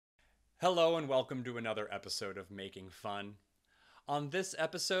Hello and welcome to another episode of Making Fun. On this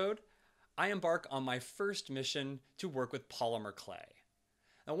episode, I embark on my first mission to work with polymer clay.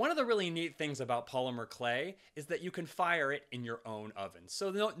 Now, one of the really neat things about polymer clay is that you can fire it in your own oven, so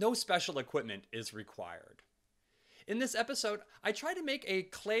no special equipment is required. In this episode, I try to make a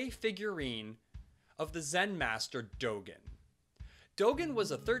clay figurine of the Zen master Dogen. Dogen was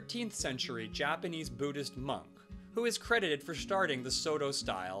a 13th century Japanese Buddhist monk who is credited for starting the Soto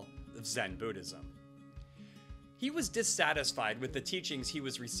style of Zen Buddhism. He was dissatisfied with the teachings he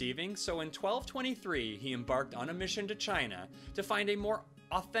was receiving, so in 1223 he embarked on a mission to China to find a more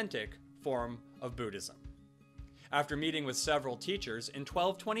authentic form of Buddhism. After meeting with several teachers, in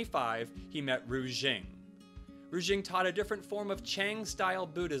 1225 he met Ru Jing. Ru Jing taught a different form of Chang-style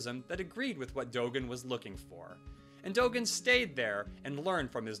Buddhism that agreed with what Dogen was looking for, and Dogen stayed there and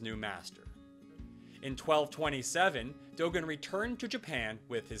learned from his new master. In 1227, Dogen returned to Japan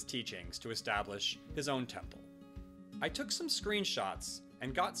with his teachings to establish his own temple. I took some screenshots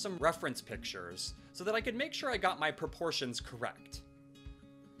and got some reference pictures so that I could make sure I got my proportions correct.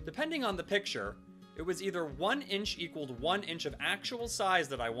 Depending on the picture, it was either 1 inch equaled 1 inch of actual size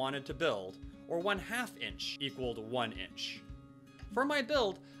that I wanted to build, or 1/2 inch equaled 1 inch. For my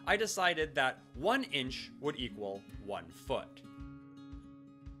build, I decided that 1 inch would equal 1 foot.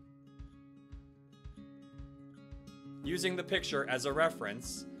 Using the picture as a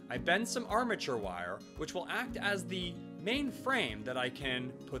reference, I bend some armature wire, which will act as the main frame that I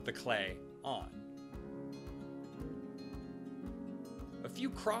can put the clay on. A few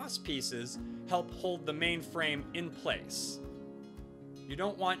cross pieces help hold the main frame in place. You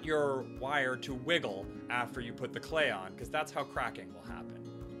don't want your wire to wiggle after you put the clay on, because that's how cracking will happen.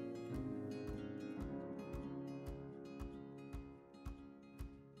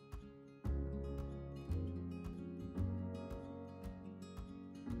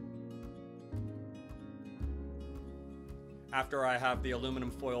 After I have the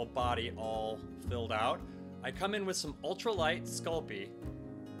aluminum foil body all filled out, I come in with some ultralight Sculpey.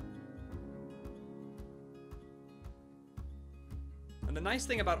 And the nice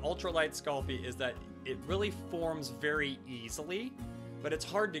thing about ultralight Sculpey is that it really forms very easily, but it's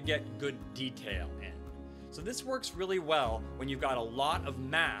hard to get good detail in. So this works really well when you've got a lot of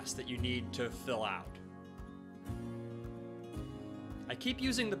mass that you need to fill out. I keep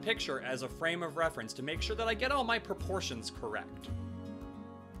using the picture as a frame of reference to make sure that I get all my proportions correct.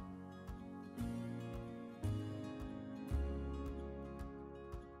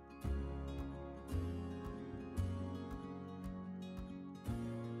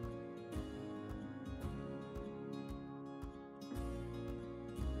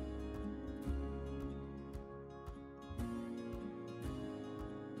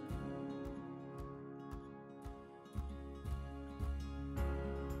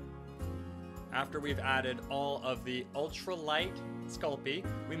 After we've added all of the ultralight Sculpey,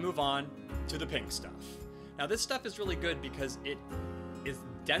 we move on to the pink stuff. Now this stuff is really good because it is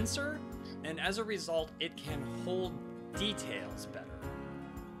denser, and as a result, it can hold details better.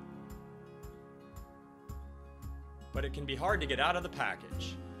 But it can be hard to get out of the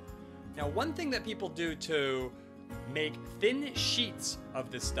package. Now, one thing that people do to make thin sheets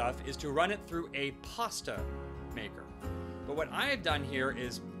of this stuff is to run it through a pasta maker. But what I have done here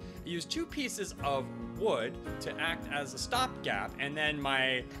is use 2 pieces of wood to act as a stopgap, and then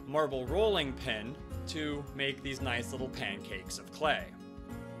my marble rolling pin to make these nice little pancakes of clay.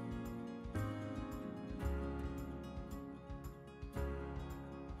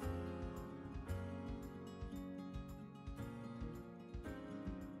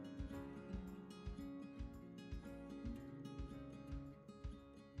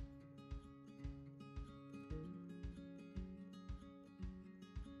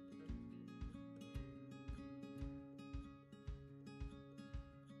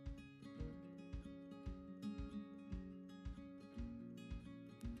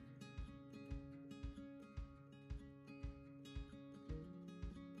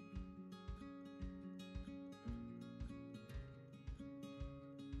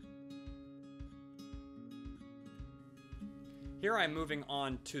 Here I'm moving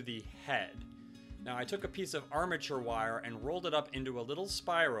on to the head. Now I took a piece of armature wire and rolled it up into a little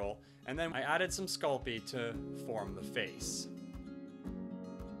spiral, and then I added some Sculpey to form the face.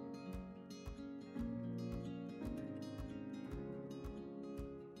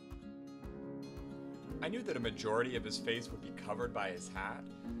 I knew that a majority of his face would be covered by his hat,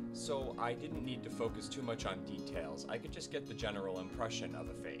 so I didn't need to focus too much on details. I could just get the general impression of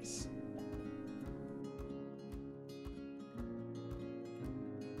a face.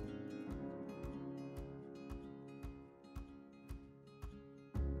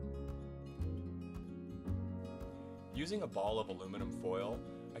 Using a ball of aluminum foil,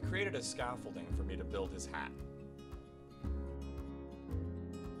 I created a scaffolding for me to build his hat.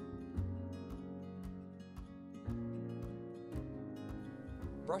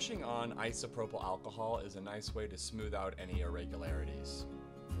 Brushing on isopropyl alcohol is a nice way to smooth out any irregularities.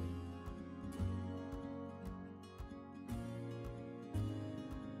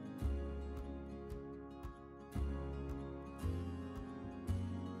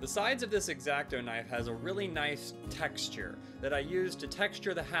 The sides of this X-Acto knife has a really nice texture that I used to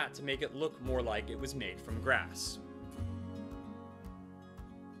texture the hat to make it look more like it was made from grass.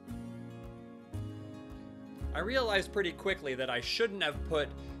 I realized pretty quickly that I shouldn't have put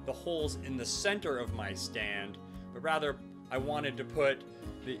the holes in the center of my stand, but rather I wanted to put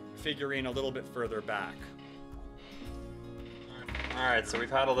the figurine a little bit further back. Alright, so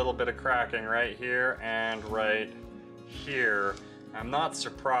we've had a little bit of cracking right here and right here. I'm not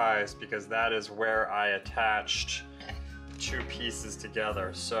surprised because that is where I attached two pieces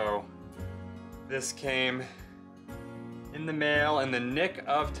together. So this came in the mail in the nick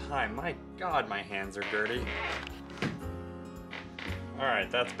of time. My God, my hands are dirty. All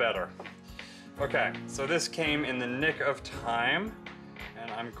right, that's better. Okay, so this came in the nick of time, and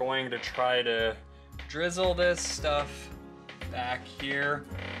I'm going to try to drizzle this stuff back here,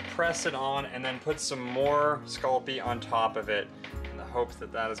 press it on, and then put some more Sculpey on top of it in the hopes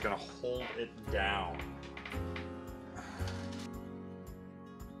that that is going to hold it down.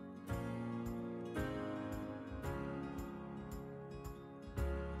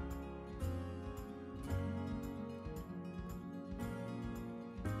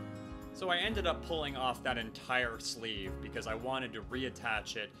 So I ended up pulling off that entire sleeve because I wanted to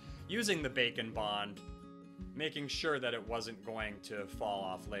reattach it using the bacon bond, making sure that it wasn't going to fall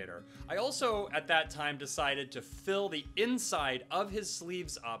off later. I also, at that time, decided to fill the inside of his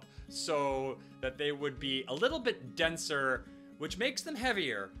sleeves up so that they would be a little bit denser, which makes them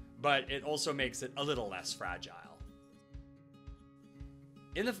heavier, but it also makes it a little less fragile.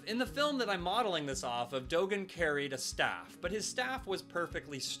 In the film that I'm modeling this off of, Dogen carried a staff, but his staff was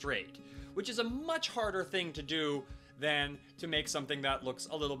perfectly straight, which is a much harder thing to do than to make something that looks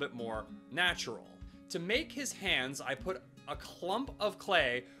a little bit more natural. To make his hands, I put a clump of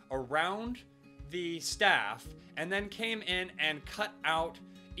clay around the staff and then came in and cut out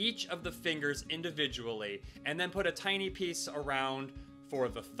each of the fingers individually and then put a tiny piece around for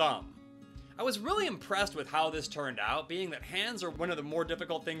the thumb. I was really impressed with how this turned out, being that hands are one of the more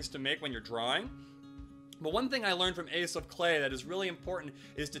difficult things to make when you're drawing. But one thing I learned from Ace of Clay that is really important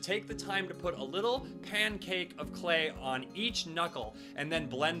is to take the time to put a little pancake of clay on each knuckle and then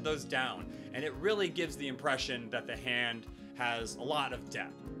blend those down. And it really gives the impression that the hand has a lot of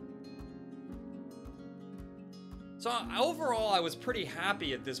depth. So overall, I was pretty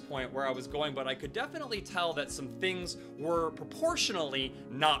happy at this point where I was going, but I could definitely tell that some things were proportionally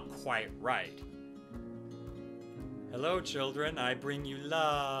not quite right. Hello, children, I bring you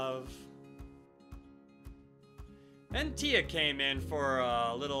love. And Tia came in for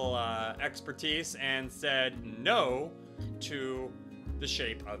a little expertise and said no to the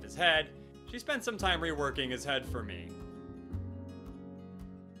shape of his head. She spent some time reworking his head for me.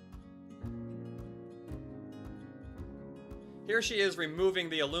 Here she is removing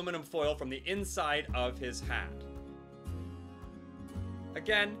the aluminum foil from the inside of his hat.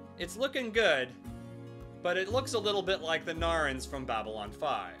 Again, it's looking good, but it looks a little bit like the Narins from Babylon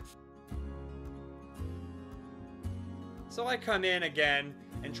 5. So I come in again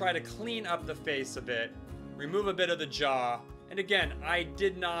and try to clean up the face a bit, remove a bit of the jaw, and again, I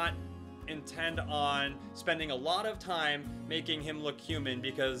did not intend on spending a lot of time making him look human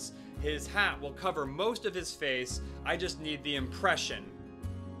because his hat will cover most of his face. I just need the impression.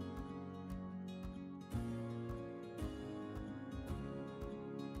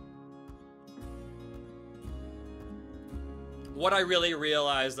 What I really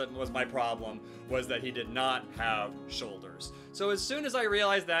realized that was my problem was that he did not have shoulders. So as soon as I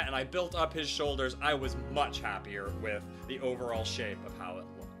realized that and I built up his shoulders, I was much happier with the overall shape of how it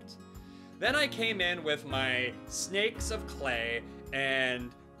looked. Then I came in with my snakes of clay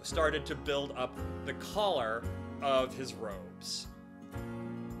and started to build up the collar of his robes.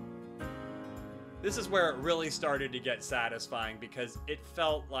 This is where it really started to get satisfying because it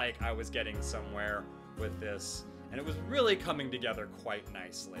felt like I was getting somewhere with this, and it was really coming together quite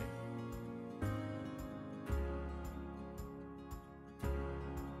nicely.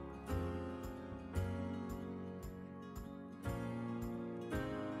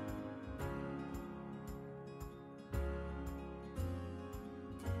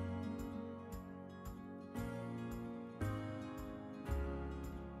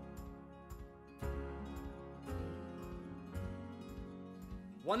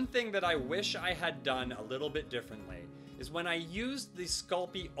 One thing that I wish I had done a little bit differently is when I used the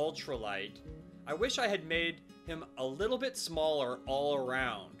Sculpey Ultralight, I wish I had made him a little bit smaller all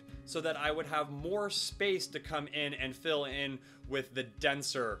around so that I would have more space to come in and fill in with the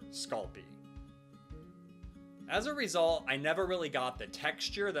denser Sculpey. As a result, I never really got the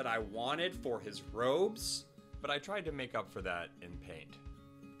texture that I wanted for his robes, but I tried to make up for that in paint.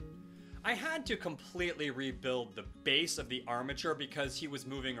 I had to completely rebuild the base of the armature because he was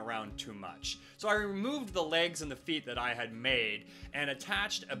moving around too much. So I removed the legs and the feet that I had made and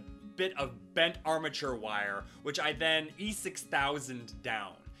attached a bit of bent armature wire, which I then E6000'd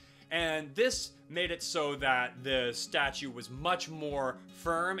down. And this made it so that the statue was much more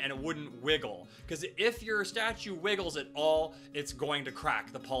firm and it wouldn't wiggle. Because if your statue wiggles at all, it's going to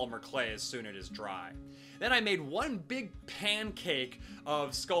crack the polymer clay as soon as it is dry. Then I made one big pancake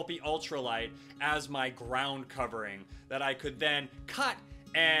of Sculpey Ultralight as my ground covering that I could then cut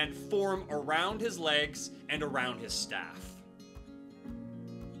and form around his legs and around his staff.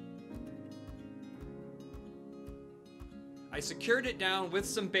 I secured it down with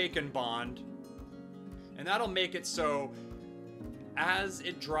some bacon bond, and that'll make it so as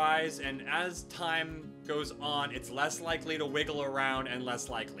it dries and as time goes on, it's less likely to wiggle around and less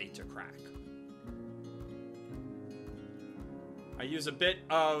likely to crack. I use a bit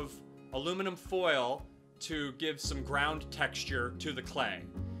of aluminum foil to give some ground texture to the clay,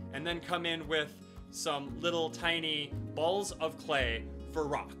 and then come in with some little tiny balls of clay for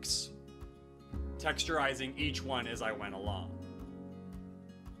rocks, texturizing each one as I went along.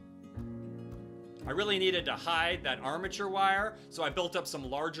 I really needed to hide that armature wire, so I built up some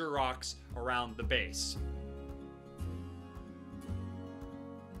larger rocks around the base.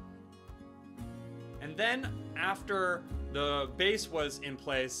 And then after the base was in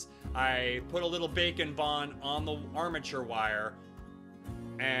place, I put a little bacon bond on the armature wire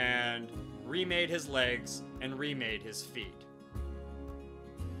and remade his legs and remade his feet.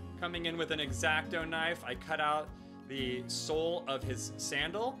 Coming in with an X-Acto knife, I cut out the sole of his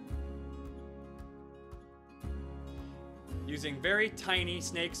sandal. Using very tiny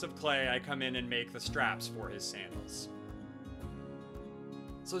snakes of clay, I come in and make the straps for his sandals.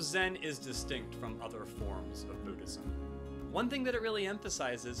 So Zen is distinct from other forms of Buddhism. One thing that it really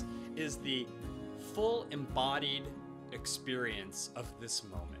emphasizes is the full embodied experience of this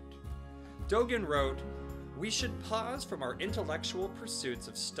moment. Dogen wrote, "We should pause from our intellectual pursuits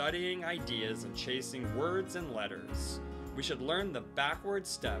of studying ideas and chasing words and letters. We should learn the backward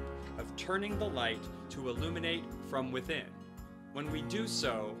step of turning the light to illuminate from within. When we do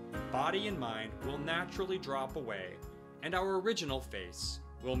so, body and mind will naturally drop away, and our original face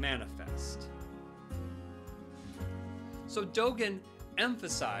will manifest." So Dogen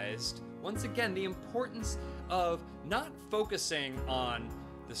emphasized, once again, the importance of not focusing on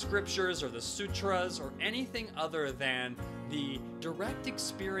the scriptures or the sutras or anything other than the direct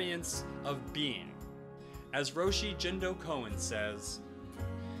experience of being. As Roshi Jindo Koen says,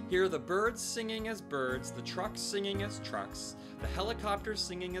 "Hear the birds singing as birds, the trucks singing as trucks, the helicopters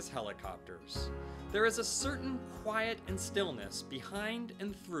singing as helicopters. There is a certain quiet and stillness behind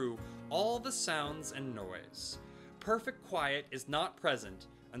and through all the sounds and noise. Perfect quiet is not present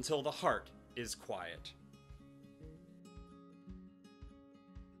until the heart is quiet."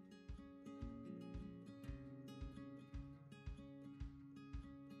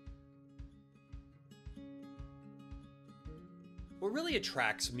 What really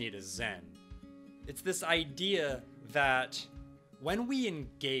attracts me to Zen, it's this idea that when we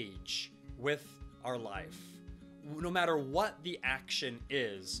engage with our life, no matter what the action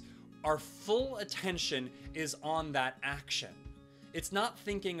is, our full attention is on that action. It's not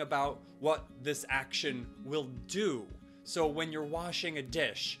thinking about what this action will do. So when you're washing a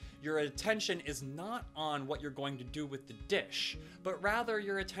dish, your attention is not on what you're going to do with the dish, but rather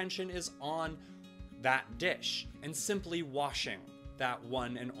your attention is on that dish and simply washing that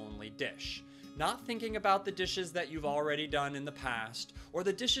one and only dish. Not thinking about the dishes that you've already done in the past or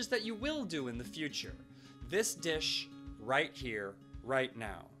the dishes that you will do in the future. This dish right here, right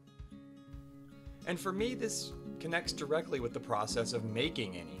now. And for me, this connects directly with the process of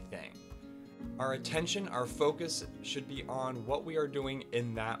making anything. Our attention, our focus should be on what we are doing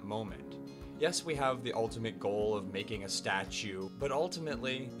in that moment. Yes, we have the ultimate goal of making a statue, but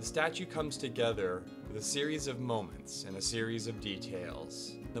ultimately, the statue comes together with a series of moments and a series of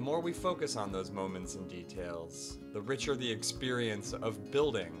details. The more we focus on those moments and details, the richer the experience of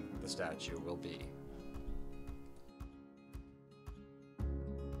building the statue will be.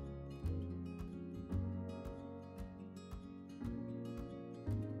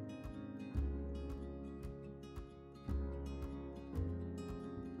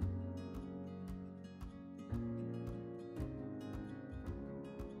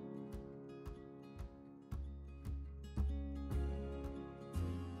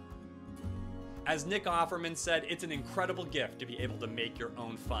 As Nick Offerman said, it's an incredible gift to be able to make your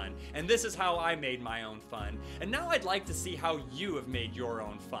own fun. And this is how I made my own fun. And now I'd like to see how you have made your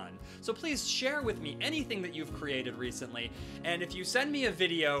own fun. So please share with me anything that you've created recently. And if you send me a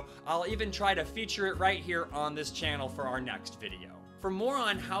video, I'll even try to feature it right here on this channel for our next video. For more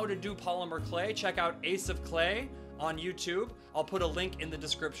on how to do polymer clay, check out Ace of Clay on YouTube. I'll put a link in the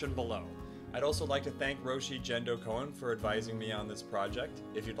description below. I'd also like to thank Roshi Jendo Cohen for advising me on this project.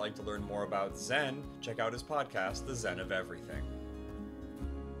 If you'd like to learn more about Zen, check out his podcast, The Zen of Everything.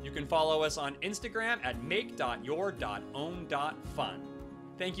 You can follow us on Instagram at make.your.own.fun.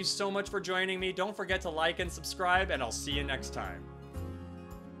 Thank you so much for joining me. Don't forget to like and subscribe, and I'll see you next time.